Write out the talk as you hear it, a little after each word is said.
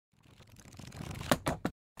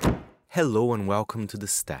Hello and welcome to The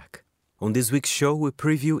Stack. On this week's show, we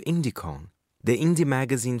preview Indiecon, the indie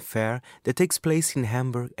magazine fair that takes place in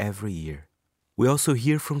Hamburg every year. We also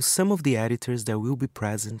hear from some of the editors that will be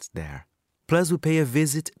present there. Plus, we pay a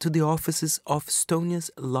visit to the offices of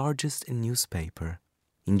Estonia's largest newspaper.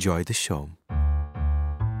 Enjoy the show.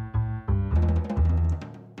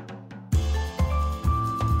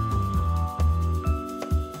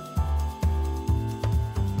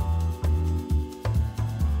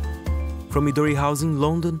 From Midori House in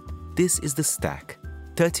London, this is The Stack,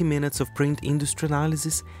 30 minutes of print industry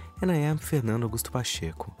analysis, and I am Fernando Augusto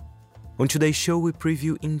Pacheco. On today's show, we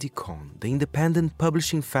preview Indiecon, the independent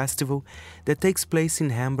publishing festival that takes place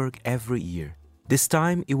in Hamburg every year. This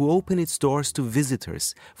time, it will open its doors to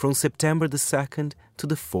visitors from September the 2nd to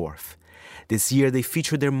the 4th. This year, they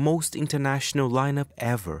feature their most international lineup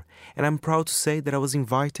ever, and I'm proud to say that I was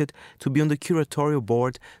invited to be on the curatorial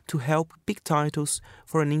board to help pick titles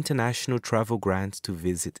for an international travel grant to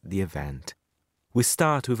visit the event. We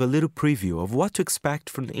start with a little preview of what to expect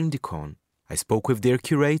from Indiecon. I spoke with their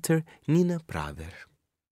curator, Nina Prader.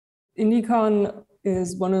 Indiecon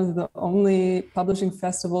is one of the only publishing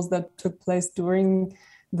festivals that took place during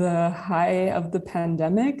the high of the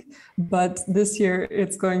pandemic, but this year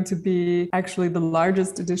it's going to be actually the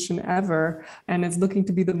largest edition ever, and it's looking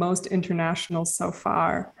to be the most international so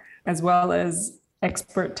far, as well as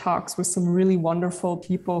expert talks with some really wonderful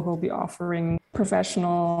people who'll be offering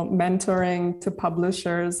professional mentoring to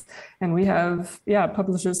publishers. And we have,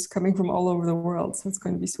 publishers coming from all over the world. So it's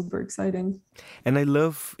going to be super exciting. And I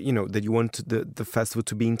love, that you want the festival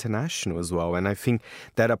to be international as well. And I think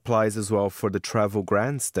that applies as well for the travel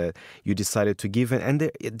grants that you decided to give.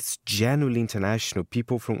 And it's genuinely international,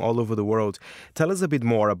 people from all over the world. Tell us a bit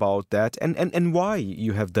more about that and why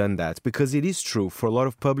you have done that. Because it is true, for a lot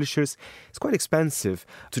of publishers, it's quite expensive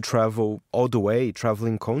to travel all the way,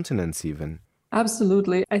 traveling continents even.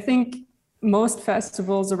 Absolutely. I think most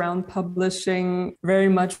festivals around publishing very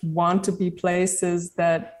much want to be places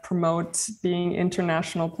that promote being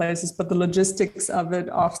international places, but the logistics of it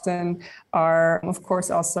often are, of course,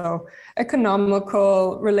 also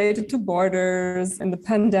economical, related to borders, and the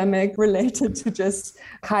pandemic related to just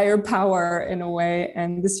higher power in a way.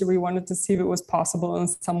 And this year we wanted to see if it was possible in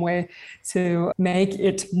some way to make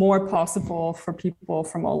it more possible for people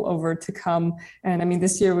from all over to come. And I mean,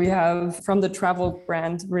 this year we have, from the travel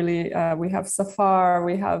brand, really, we have Safar,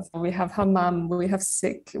 we have Hammam, we have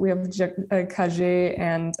Sik, we have Kajé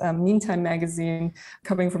and Meantime magazine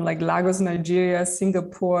coming from like Lagos, Nigeria,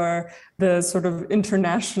 Singapore, the sort of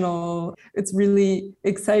international. It's really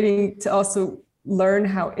exciting to also learn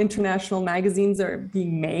how international magazines are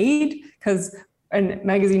being made, because a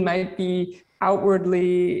magazine might be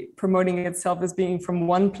outwardly promoting itself as being from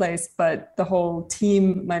one place, but the whole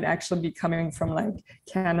team might actually be coming from like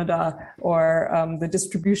Canada, or the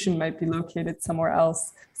distribution might be located somewhere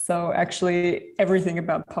else. So actually everything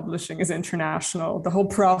about publishing is international. The whole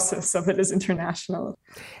process of it is international.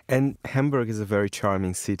 And Hamburg is a very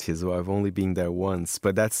charming city as well. I've only been there once,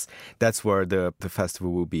 but that's where the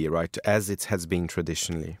festival will be, right? As it has been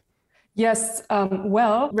traditionally. Yes.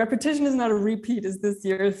 Well, repetition is not a repeat, is this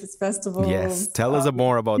year's festival. Yes. Tell us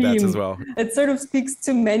more about that as well. It sort of speaks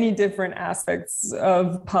to many different aspects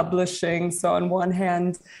of publishing. So on one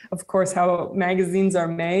hand, of course, how magazines are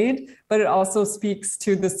made, but it also speaks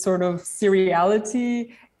to this sort of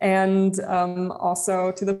seriality, and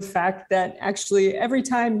also to the fact that actually every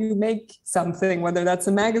time you make something, whether that's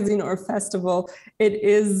a magazine or a festival, it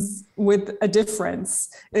is with a difference.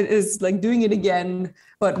 It is like doing it again,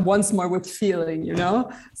 but once more with feeling,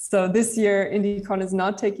 So this year, Indiecon is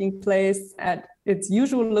not taking place at its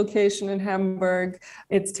usual location in Hamburg.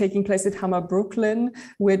 It's taking place at Hammer Brooklyn,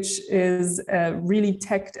 which is a really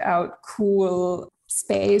teched out, cool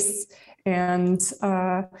space. And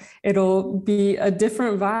it'll be a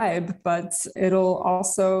different vibe, but it'll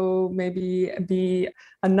also maybe be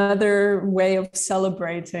another way of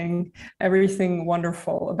celebrating everything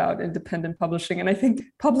wonderful about independent publishing. And I think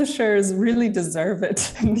publishers really deserve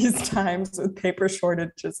it in these times with paper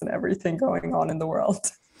shortages and everything going on in the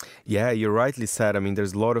world. Yeah, you rightly said. I mean,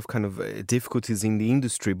 there's a lot of kind of difficulties in the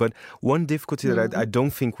industry, but one difficulty that I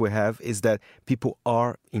don't think we have is that people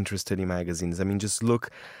are interested in magazines. I mean, just look,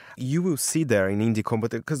 you will see there in Indiecon,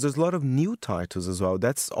 because there's a lot of new titles as well.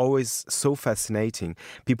 That's always so fascinating.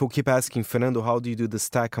 People keep asking, Fernando, how do you do the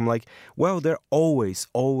stack? I'm like, well, there are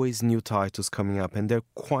always new titles coming up, and there are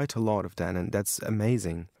quite a lot of them, and that's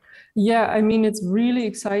amazing. Yeah, I mean, it's really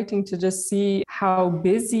exciting to just see how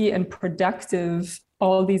busy and productive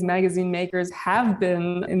all these magazine makers have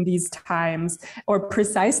been in these times, or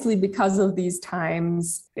precisely because of these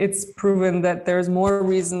times, it's proven that there's more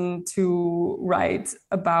reason to write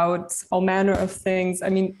about all manner of things. I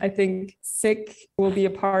mean, I think SICK will be a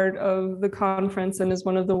part of the conference and is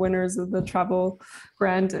one of the winners of the travel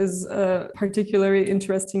grant, is particularly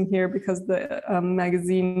interesting here because the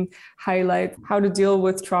magazine highlights how to deal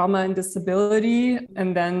with trauma and disability.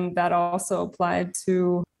 And then that also applied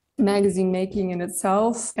to magazine making in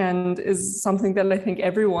itself, and is something that I think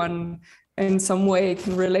everyone in some way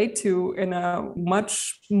can relate to in a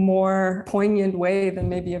much more poignant way than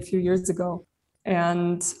maybe a few years ago.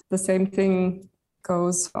 And the same thing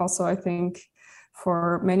goes also, I think,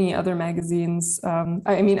 for many other magazines.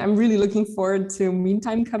 I mean, I'm really looking forward to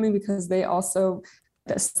Meantime coming, because they also,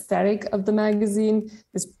 the aesthetic of the magazine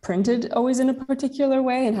is printed always in a particular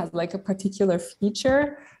way and has like a particular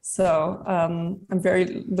feature. So I'm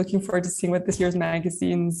very looking forward to seeing what this year's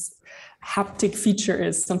magazine's haptic feature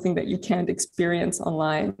is, something that you can't experience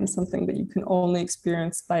online, and something that you can only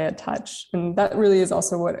experience via touch. And that really is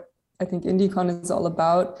also what I think Indiecon is all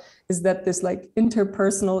about, is that this like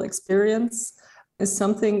interpersonal experience is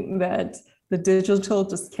something that the digital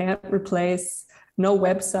just can't replace. No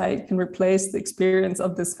website can replace the experience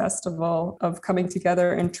of this festival, of coming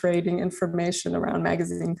together and trading information around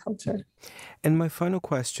magazine culture. And my final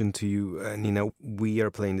question to you, Nina, we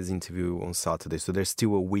are playing this interview on Saturday, so there's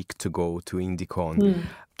still a week to go to Indiecon.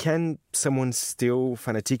 Can someone still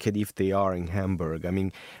find a ticket if they are in Hamburg? I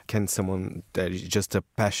mean, can someone that is just a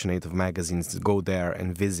passionate of magazines go there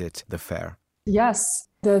and visit the fair? Yes.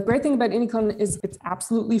 The great thing about Indiecon is it's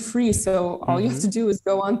absolutely free. So all you have to do is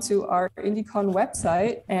go onto our Indiecon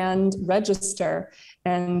website and register.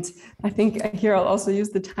 And I think here I'll also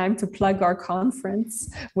use the time to plug our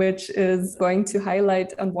conference, which is going to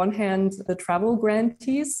highlight, on one hand, the travel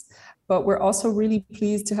grantees, but we're also really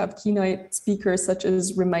pleased to have keynote speakers such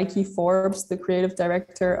as Remaike Forbes, the creative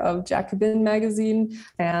director of Jacobin magazine,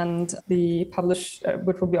 and which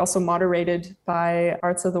will be also moderated by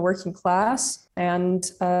Arts of the Working Class. And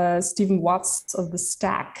Stephen Watts of The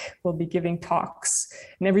Stack will be giving talks.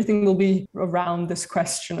 And everything will be around this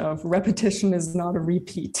question of repetition is not a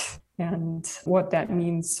repeat, and what that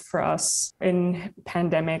means for us in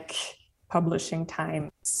pandemic publishing time.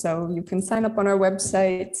 So you can sign up on our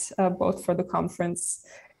website, both for the conference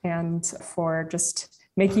and for just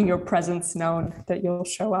making your presence known, that you'll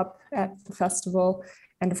show up at the festival.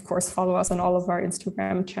 And of course, follow us on all of our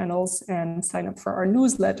Instagram channels and sign up for our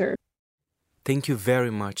newsletter. Thank you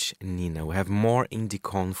very much, Nina. We have more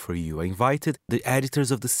Indiecon for you. I invited the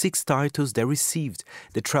editors of the 6 titles that received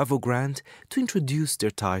the travel grant to introduce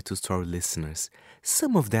their titles to our listeners.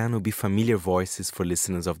 Some of them will be familiar voices for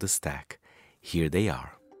listeners of The Stack. Here they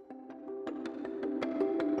are.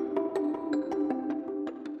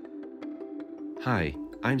 Hi,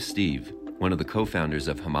 I'm Steve, one of the co-founders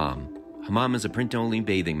of Hammam. Hammam is a print-only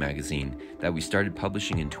bathing magazine that we started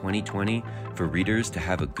publishing in 2020 for readers to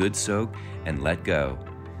have a good soak and let go.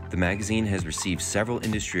 The magazine has received several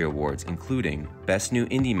industry awards, including Best New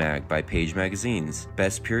Indie Mag by Page Magazines,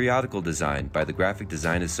 Best Periodical Design by the Graphic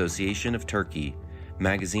Design Association of Turkey,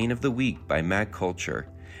 Magazine of the Week by Mag Culture,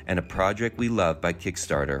 and a Project We Love by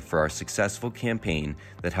Kickstarter for our successful campaign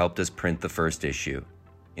that helped us print the first issue.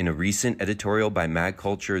 In a recent editorial by Mag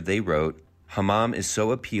Culture, they wrote, Hammam is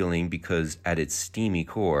so appealing because, at its steamy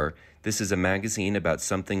core, this is a magazine about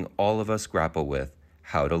something all of us grapple with,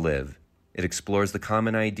 how to live. It explores the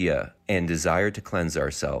common idea and desire to cleanse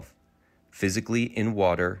ourselves, physically in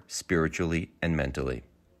water, spiritually, and mentally.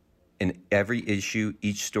 In every issue,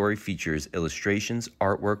 each story features illustrations,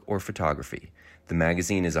 artwork, or photography. The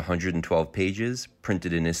magazine is 112 pages,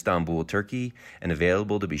 printed in Istanbul, Turkey, and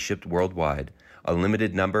available to be shipped worldwide. A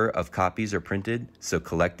limited number of copies are printed, so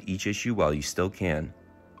collect each issue while you still can.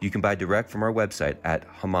 You can buy direct from our website at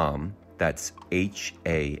Hammam, that's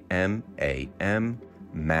HAMAM,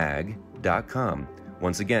 mag.com.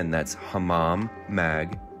 Once again, that's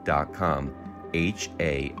hammammag.com,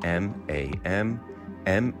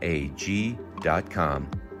 HAMAMMAG.com.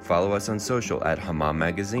 Follow us on social at Hammam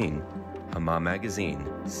Magazine. Hammam Magazine,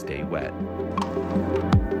 stay wet.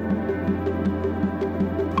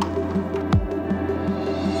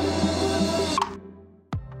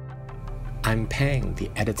 I'm Pang, the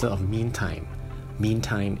editor of Meantime.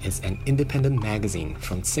 Meantime is an independent magazine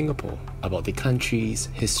from Singapore about the country's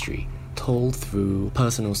history, told through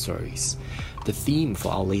personal stories. The theme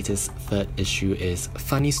for our latest 3rd issue is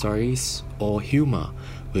funny stories or humor,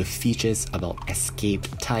 with features about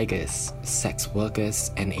escaped tigers, sex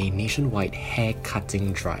workers, and a nationwide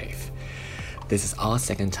hair-cutting drive. This is our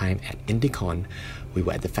 2nd time at Indiecon, We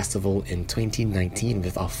were at the festival in 2019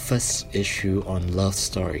 with our first issue on love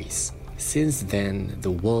stories. Since then,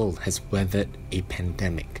 the world has weathered a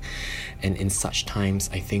pandemic, and in such times,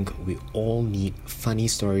 I think we all need funny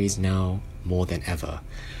stories now more than ever.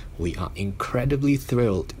 We are incredibly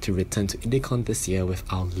thrilled to return to Indiecon this year with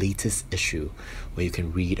our latest issue, where you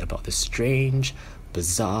can read about the strange,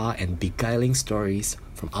 bizarre, and beguiling stories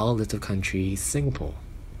from our little country, Singapore.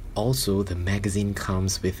 Also, the magazine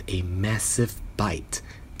comes with a massive bite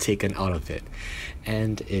taken out of it,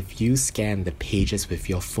 and if you scan the pages with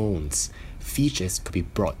your phones, features could be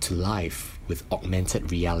brought to life with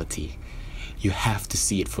augmented reality. You have to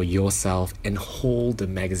see it for yourself and hold the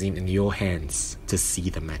magazine in your hands to see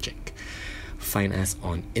the magic. Find us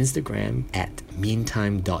on Instagram at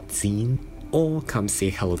meantime.zine or come say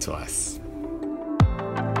hello to us.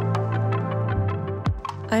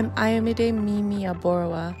 I'm Ayomide Mimi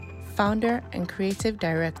Aborowa, founder and creative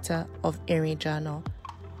director of Erie Journal.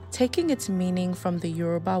 Taking its meaning from the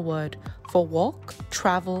Yoruba word for walk,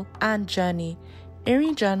 travel, and journey,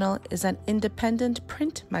 Erie Journal is an independent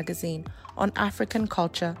print magazine on African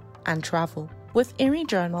culture and travel. With Erie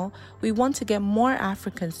Journal, we want to get more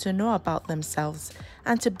Africans to know about themselves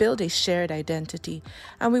and to build a shared identity,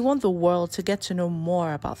 and we want the world to get to know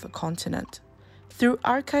more about the continent. Through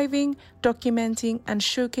archiving, documenting, and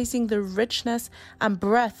showcasing the richness and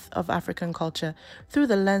breadth of African culture through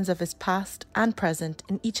the lens of its past and present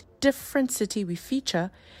in each different city we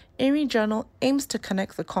feature, Erie Journal aims to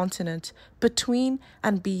connect the continent between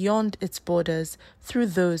and beyond its borders through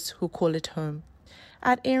those who call it home.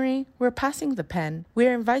 At Erie, we're passing the pen.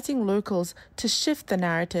 We're inviting locals to shift the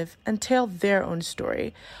narrative and tell their own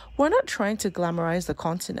story. We're not trying to glamorize the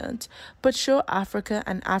continent, but show Africa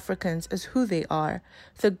and Africans as who they are: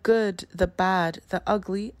 the good, the bad, the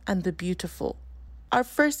ugly, and the beautiful. Our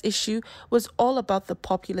first issue was all about the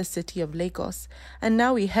populous city of Lagos, and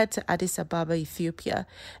now we head to Addis Ababa, Ethiopia,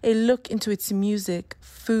 a look into its music,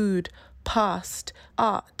 food, past,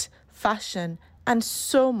 art, fashion, and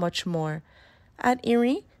so much more. At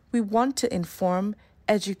Erie, we want to inform,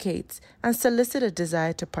 educate, and solicit a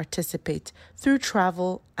desire to participate through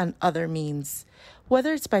travel and other means.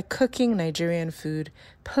 Whether it's by cooking Nigerian food,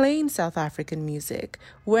 playing South African music,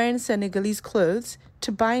 wearing Senegalese clothes,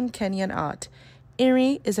 to buying Kenyan art,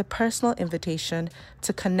 Erie is a personal invitation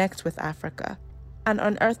to connect with Africa and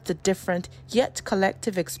unearth the different yet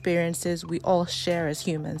collective experiences we all share as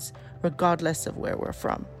humans, regardless of where we're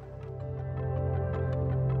from.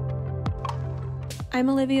 I'm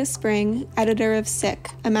Olivia Spring, editor of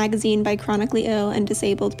Sick, a magazine by chronically ill and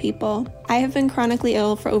disabled people. I have been chronically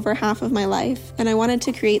ill for over half of my life, and I wanted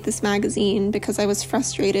to create this magazine because I was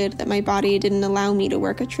frustrated that my body didn't allow me to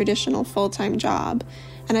work a traditional full-time job,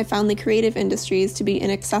 and I found the creative industries to be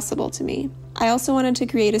inaccessible to me. I also wanted to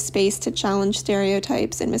create a space to challenge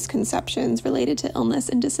stereotypes and misconceptions related to illness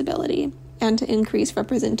and disability, and to increase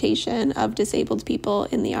representation of disabled people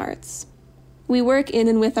in the arts. We work in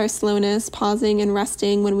and with our slowness, pausing and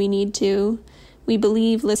resting when we need to. We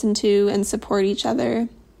believe, listen to, and support each other.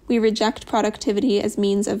 We reject productivity as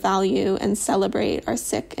means of value and celebrate our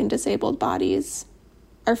sick and disabled bodies.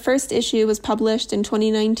 Our first issue was published in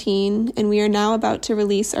 2019, and we are now about to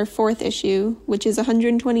release our fourth issue, which is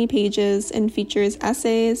 120 pages and features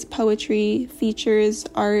essays, poetry, features,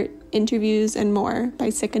 art, interviews, and more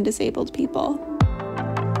by sick and disabled people.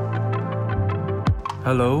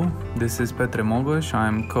 Hello, this is Petre Mogos.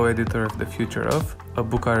 I'm co-editor of The Future Of, a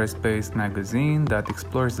Bucharest-based magazine that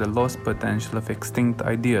explores the lost potential of extinct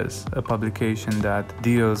ideas, a publication that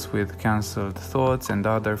deals with cancelled thoughts and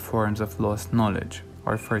other forms of lost knowledge.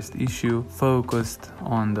 Our first issue focused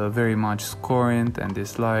on the very much scorned and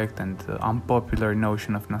disliked and unpopular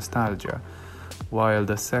notion of nostalgia, while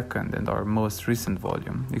the second and our most recent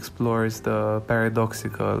volume explores the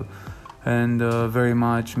paradoxical and very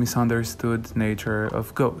much misunderstood nature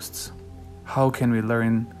of ghosts. How can we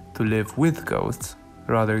learn to live with ghosts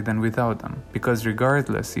rather than without them? Because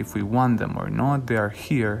regardless if we want them or not, they are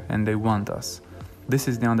here and they want us. This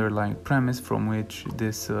is the underlying premise from which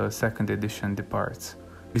this second edition departs.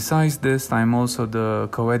 Besides this, I'm also the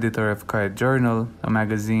co-editor of Kite Journal, a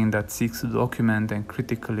magazine that seeks to document and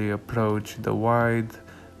critically approach the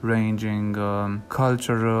wide-ranging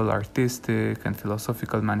cultural, artistic, and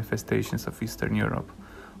philosophical manifestations of Eastern Europe.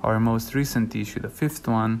 Our most recent issue, the fifth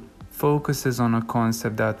one, focuses on a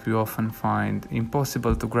concept that we often find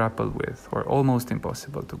impossible to grapple with, or almost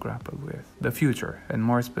impossible to grapple with: the future, and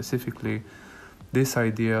more specifically, this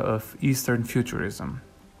idea of Eastern futurism.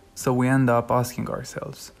 So we end up asking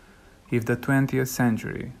ourselves, if the 20th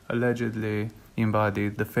century allegedly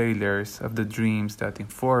embodied the failures of the dreams that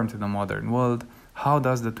informed the modern world, how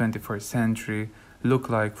does the 21st century look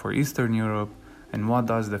like for Eastern Europe, and what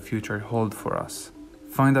does the future hold for us?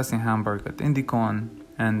 Find us in Hamburg at Indiecon,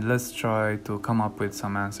 and let's try to come up with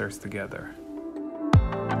some answers together.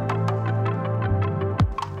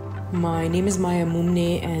 My name is Maya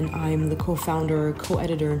Mumne, and I'm the co-founder,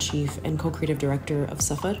 co-editor-in-chief, and co-creative director of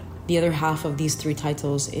Safar. The other half of these three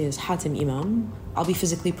titles is Hatem Imam. I'll be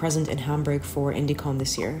physically present in Hamburg for Indiecon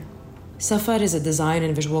this year. Safar is a design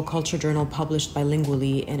and visual culture journal published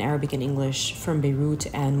bilingually in Arabic and English from Beirut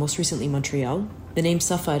and most recently Montreal. The name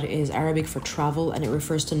Safar is Arabic for travel, and it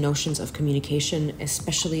refers to notions of communication,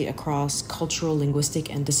 especially across cultural,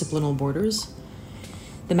 linguistic, and disciplinal borders.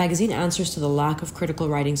 The magazine answers to the lack of critical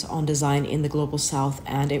writings on design in the Global South,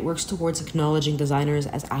 and it works towards acknowledging designers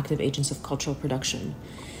as active agents of cultural production.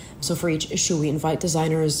 So for each issue, we invite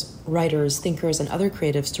designers, writers, thinkers, and other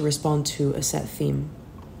creatives to respond to a set theme.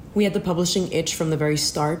 We had the publishing itch from the very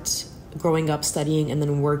start. Growing up, studying, and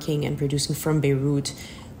then working and producing from Beirut,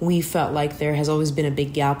 we felt like there has always been a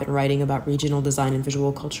big gap in writing about regional design and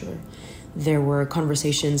visual culture. There were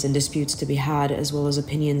conversations and disputes to be had, as well as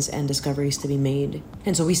opinions and discoveries to be made.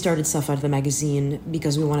 And so we started Safar, the magazine,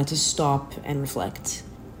 because we wanted to stop and reflect.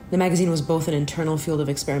 The magazine was both an internal field of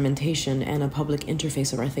experimentation and a public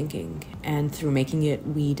interface of our thinking. And through making it,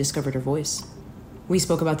 we discovered our voice. We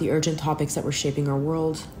spoke about the urgent topics that were shaping our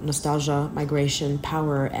world: nostalgia, migration,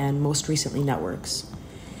 power, and most recently, networks.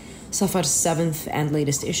 Safar's seventh and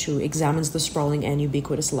latest issue examines the sprawling and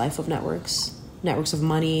ubiquitous life of networks. Networks of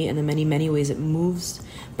money and the many, many ways it moves,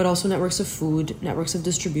 but also networks of food, networks of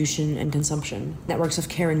distribution and consumption, networks of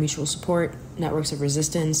care and mutual support, networks of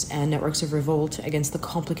resistance, and networks of revolt against the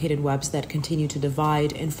complicated webs that continue to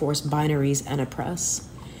divide, enforce binaries, and oppress.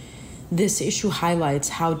 This issue highlights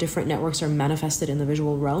how different networks are manifested in the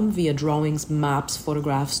visual realm via drawings, maps,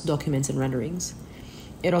 photographs, documents, and renderings.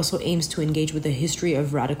 It also aims to engage with the history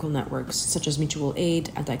of radical networks, such as mutual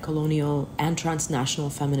aid, anti-colonial, and transnational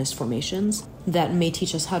feminist formations, that may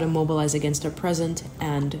teach us how to mobilize against our present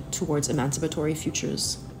and towards emancipatory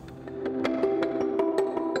futures.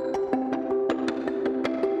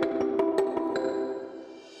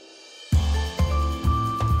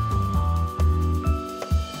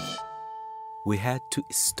 We head to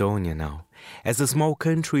Estonia now. As a small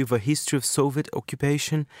country with a history of Soviet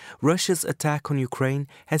occupation, Russia's attack on Ukraine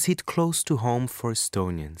has hit close to home for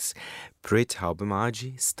Estonians. Prit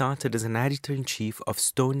Haubemaji started as an editor-in-chief of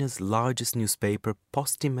Estonia's largest newspaper,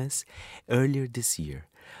 Postimees, earlier this year.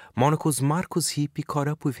 Monaco's Markus Hippie caught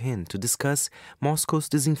up with him to discuss Moscow's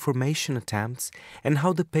disinformation attempts and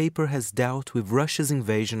how the paper has dealt with Russia's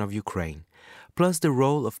invasion of Ukraine, plus the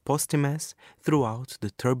role of Postimees throughout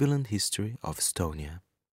the turbulent history of Estonia.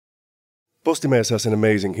 Postimees has an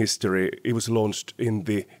amazing history. It was launched in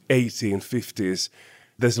the 1850s.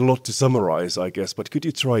 There's a lot to summarize, I guess, but could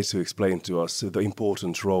you try to explain to us the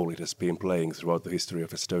important role it has been playing throughout the history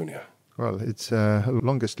of Estonia? Well, it's the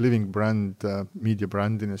longest living brand, media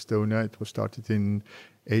brand in Estonia. It was started in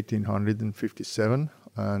 1857,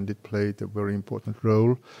 and it played a very important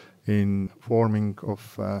role in forming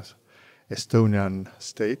of Estonian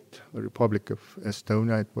state, the Republic of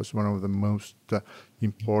Estonia. It was one of the most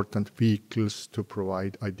important vehicles to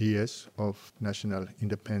provide ideas of national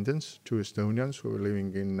independence to Estonians who were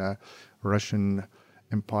living in Russian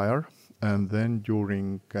Empire. And then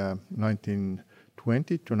during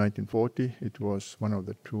 1920 to 1940, it was one of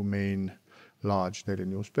the two main large daily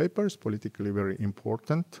newspapers, politically very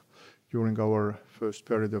important during our first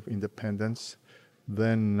period of independence.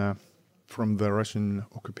 Then from the Russian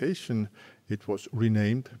occupation, it was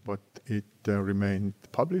renamed, but it remained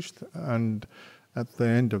published. And at the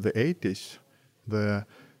end of the 80s, the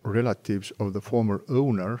relatives of the former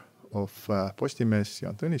owner of Postimees,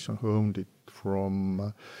 Jan Tõnisson, who owned it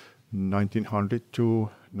from 1900 to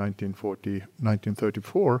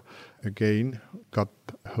 1934, again got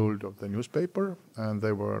hold of the newspaper, and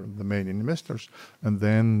they were the main investors. And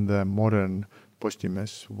then the modern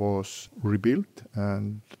Postimees was rebuilt,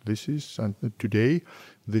 and today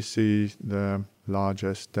this is the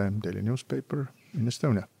largest daily newspaper in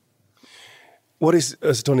Estonia. What is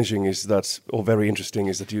astonishing is that, or very interesting,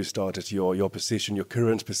 is that you started your position, your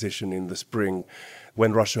current position in the spring,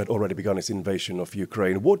 when Russia had already begun its invasion of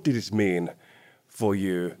Ukraine. What did it mean for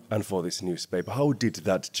you and for this newspaper? How did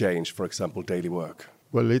that change, for example, daily work?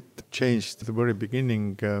 Well, it changed at the very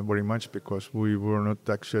beginning very much because we were not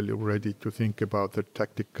actually ready to think about the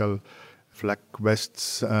tactical flak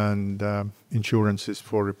vests and insurances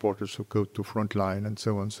for reporters who go to frontline and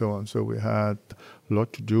so on, so on. So we had a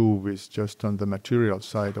lot to do with just on the material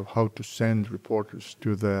side of how to send reporters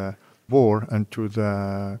to the war and to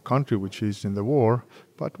the country which is in the war.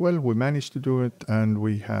 But well, we managed to do it, and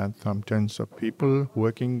we had some tens of people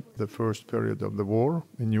working the first period of the war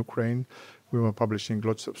in Ukraine. We were publishing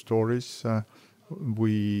lots of stories.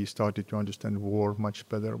 We started to understand war much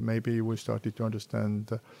better. Maybe we started to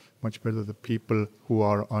understand much better the people who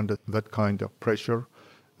are under that kind of pressure,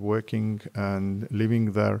 working and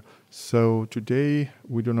living there. So today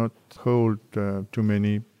we do not hold too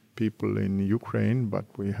many people in Ukraine, but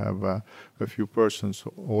we have a few persons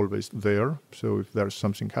always there. So if there's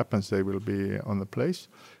something happens, they will be on the place.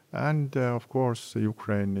 And of course,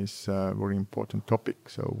 Ukraine is a very important topic,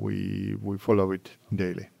 so we follow it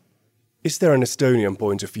daily. Is there an Estonian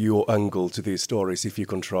point of view or angle to these stories if you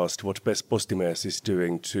contrast what Postimees is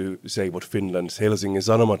doing to, say, what Finland's Helsingin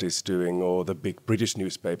Sanomat is doing or the big British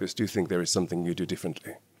newspapers? Do you think there is something you do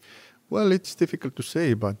differently? Well, it's difficult to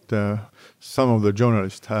say, but some of the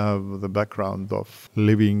journalists have the background of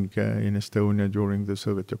living in Estonia during the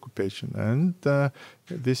Soviet occupation. And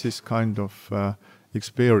this is kind of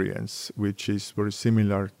experience which is very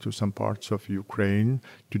similar to some parts of Ukraine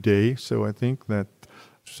today. So I think that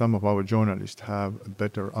some of our journalists have a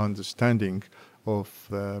better understanding of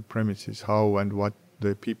the premises, how and what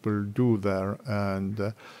the people do there,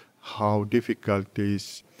 and how difficult it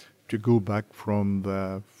is to go back from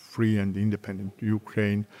the free and independent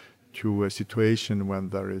Ukraine to a situation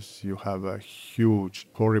when you have a huge,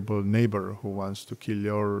 horrible neighbor who wants to kill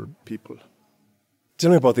your people.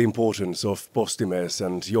 Tell me about the importance of Postimees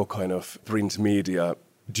and your kind of print media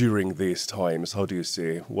during these times. How do you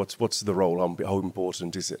see? What's the role? How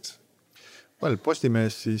important is it? Well,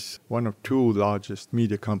 Postimees is one of two largest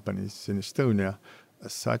media companies in Estonia.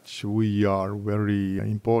 As such, we are very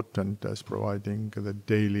important as providing the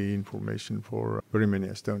daily information for very many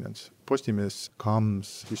Estonians. Postimees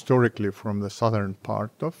comes historically from the southern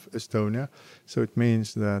part of Estonia, so it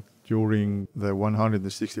means that during the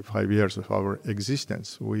 165 years of our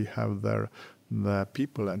existence, we have there the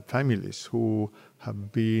people and families who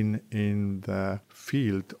have been in the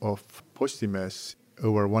field of Postimees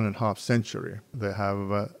over 1.5 centuries. They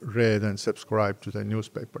have read and subscribed to the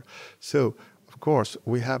newspaper. So, of course,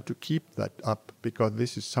 we have to keep that up because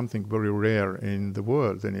this is something very rare in the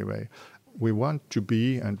world anyway. We want to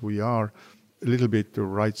be, and we are, a little bit the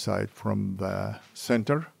right side from the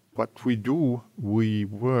center. What we do, we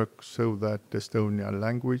work so that Estonian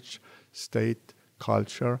language, state,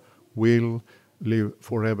 culture will live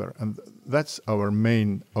forever. And that's our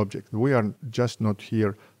main object. We are just not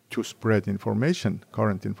here to spread information,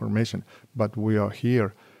 current information, but we are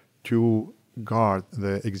here to guard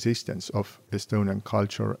the existence of Estonian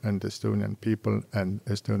culture and Estonian people and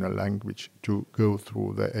Estonian language to go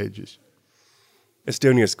through the ages.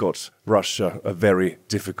 Estonia's got Russia, a very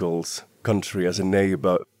difficult country as a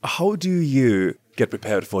neighbor. How do you get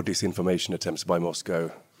prepared for disinformation attempts by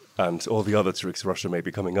Moscow and all the other tricks Russia may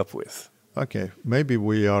be coming up with? Okay, maybe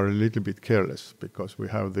we are a little bit careless because we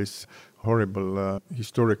have this horrible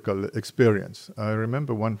historical experience. I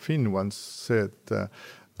remember one Finn once said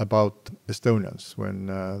about Estonians when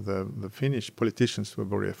the Finnish politicians were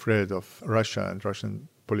very afraid of Russia and Russian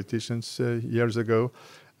politicians years ago,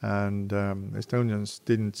 and Estonians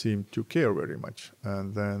didn't seem to care very much.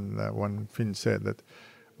 And then one Finn said that,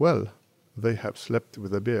 well, they have slept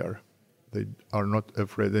with a bear. They are not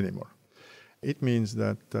afraid anymore. It means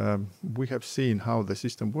that we have seen how the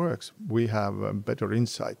system works. We have a better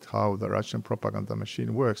insight how the Russian propaganda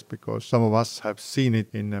machine works because some of us have seen it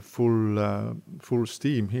in a full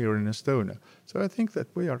steam here in Estonia. So I think that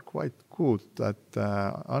we are quite good at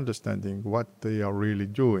understanding what they are really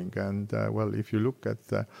doing. And well, if you look at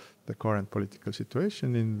the current political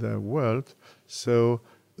situation in the world, so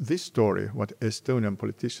this story, what Estonian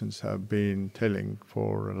politicians have been telling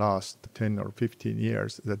for the last 10 or 15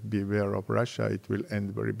 years, that beware of Russia, it will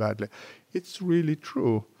end very badly. It's really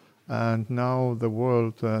true. And now the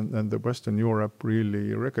world and the Western Europe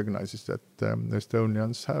really recognizes that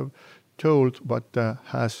Estonians have told what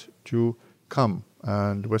has to come.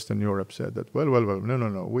 And Western Europe said that, well,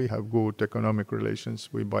 no, we have good economic relations,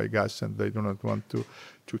 we buy gas, and they do not want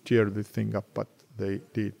to tear the thing up, but they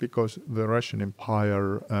did, because the Russian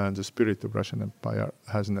Empire and the spirit of Russian Empire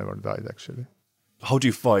has never died, actually. How do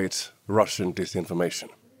you fight Russian disinformation?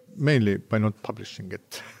 Mainly by not publishing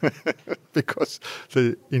it, because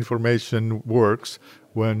the information works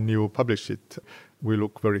when you publish it. We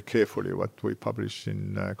look very carefully what we publish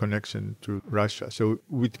in connection to Russia. So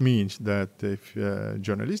it means that if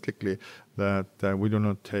journalistically that we do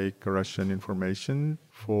not take Russian information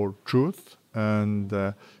for truth,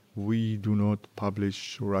 and we do not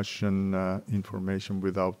publish Russian information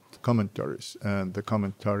without commentaries. And the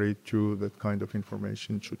commentary to that kind of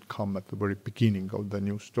information should come at the very beginning of the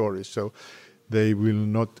news story. So they will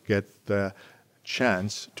not get the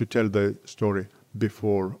chance to tell the story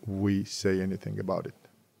before we say anything about it.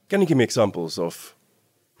 Can you give me examples of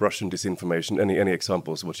Russian disinformation? Any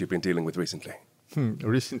examples of what you've been dealing with recently?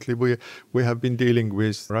 Recently, we have been dealing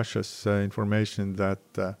with Russia's information that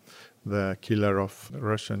the killer of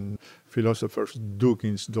Russian philosopher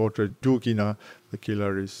Dugin's daughter, Dugina, the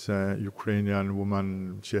killer is a Ukrainian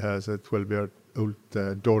woman. She has a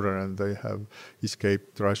 12-year-old daughter, and they have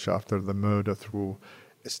escaped Russia after the murder through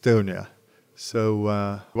Estonia.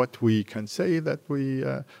 So what we can say that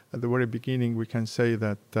at the very beginning, we can say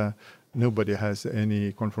that nobody has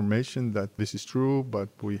any confirmation that this is true, but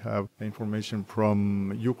we have information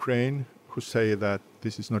from Ukraine who say that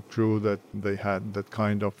this is not true, that they had that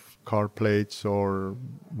kind of car plates or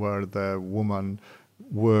where the woman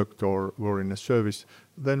worked or were in a service.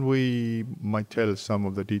 Then we might tell some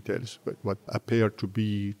of the details, but what appear to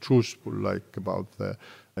be truthful, like about the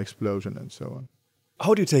explosion and so on.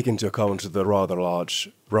 How do you take into account the rather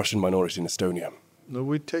large Russian minority in Estonia?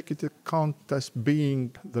 We take into account as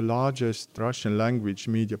being the largest Russian language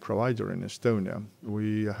media provider in Estonia.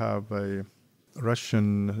 We have a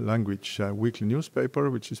Russian language weekly newspaper,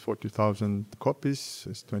 which is 40,000 copies.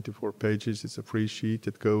 It's 24 pages. It's a free sheet.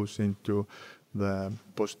 It goes into the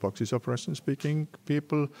post boxes of Russian-speaking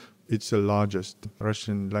people. It's the largest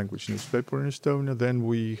Russian language newspaper in Estonia. Then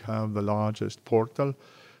we have the largest portal,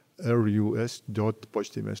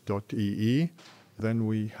 rus.postimees.ee. Then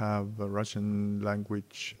we have a Russian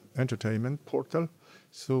language entertainment portal.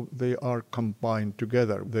 So they are combined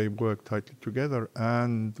together. They work tightly together.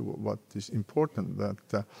 And what is important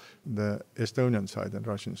that the Estonian side and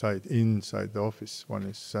Russian side inside the office, one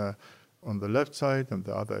is on the left side and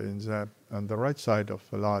the other on the right side of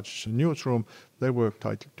a large newsroom, they work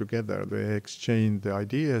tightly together. They exchange the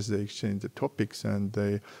ideas, they exchange the topics, and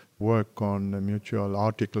they work on mutual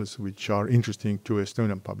articles which are interesting to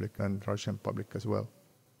Estonian public and Russian public as well.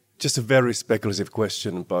 Just a very speculative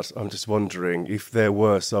question, but I'm just wondering if there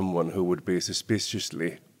were someone who would be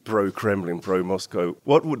suspiciously pro-Kremlin, pro-Moscow,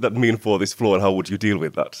 what would that mean for this floor and how would you deal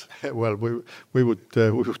with that? Well, we would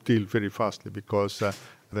deal very fastly because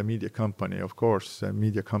the media company, of course,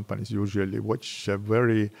 media companies usually watch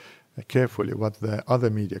very carefully what the other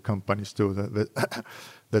media companies do.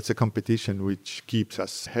 That's a competition which keeps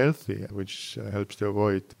us healthy, which helps to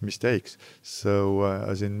avoid mistakes. So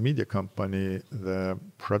as in media company, the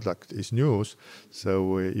product is news.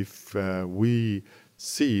 So if we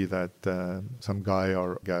see that some guy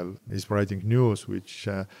or gal is writing news which,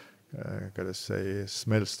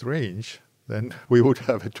 smells strange, then we would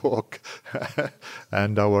have a talk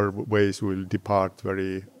and our ways will depart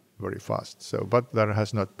very, very fast. So, but there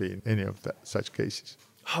has not been any of such cases.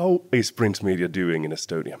 How is print media doing in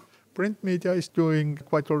Estonia? Print media is doing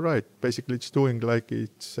quite all right. Basically, it's doing like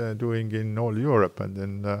it's doing in all Europe and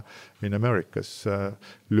in Americas,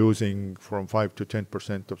 losing from 5 to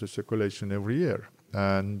 10% of the circulation every year,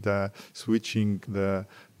 and switching the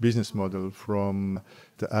business model from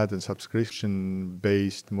the ad and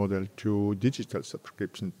subscription-based model to digital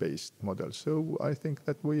subscription-based model. So I think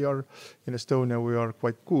that we are, in Estonia, we are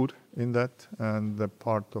quite good in that, and the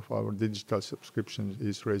part of our digital subscription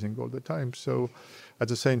is raising all the time. So at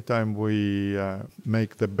the same time, we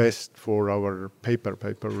make the best for our paper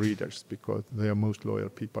readers, because they are most loyal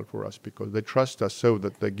people for us, because they trust us so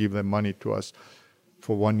that they give their money to us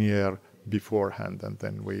for 1 year beforehand, and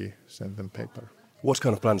then we send them paper. What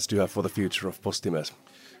kind of plans do you have for the future of Postimees?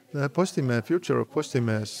 The future of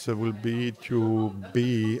Postimees will be to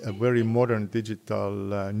be a very modern digital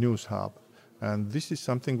news hub. And this is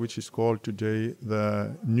something which is called today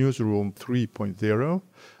the Newsroom 3.0.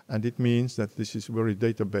 And it means that this is very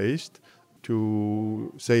data-based.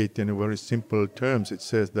 To say it in very simple terms, it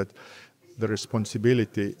says that the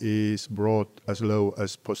responsibility is brought as low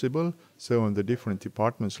as possible. So in the different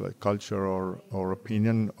departments like culture or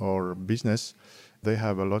opinion or business, they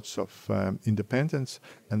have lots of independence,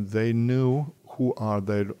 and they know who are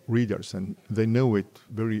their readers, and they know it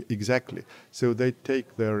very exactly. So they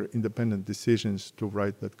take their independent decisions to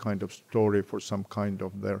write that kind of story for some kind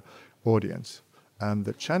of their audience. And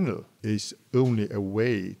the channel is only a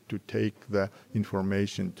way to take the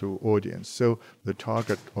information to audience. So the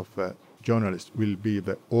target of a journalist will be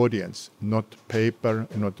the audience, not paper,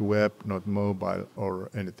 not web, not mobile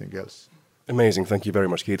or anything else. Amazing. Thank you very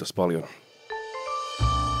much. Kiitos paljon.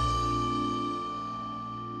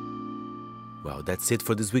 Well, that's it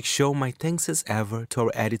for this week's show. My thanks as ever to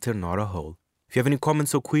our editor Nora Hall. If you have any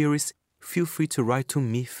comments or queries, feel free to write to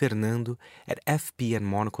me, Fernando, at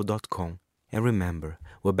fp@monaco.com. And remember,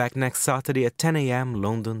 we're back next Saturday at 10 a.m.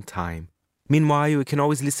 London time. Meanwhile, you can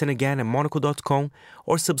always listen again at monaco.com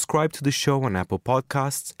or subscribe to the show on Apple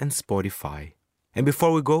Podcasts and Spotify. And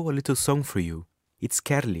before we go, a little song for you. It's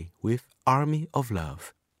Kerli with Army of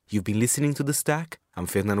Love. You've been listening to The Stack. I'm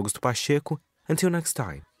Fernando Augusto Pacheco. Until next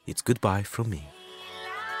time, it's goodbye from me.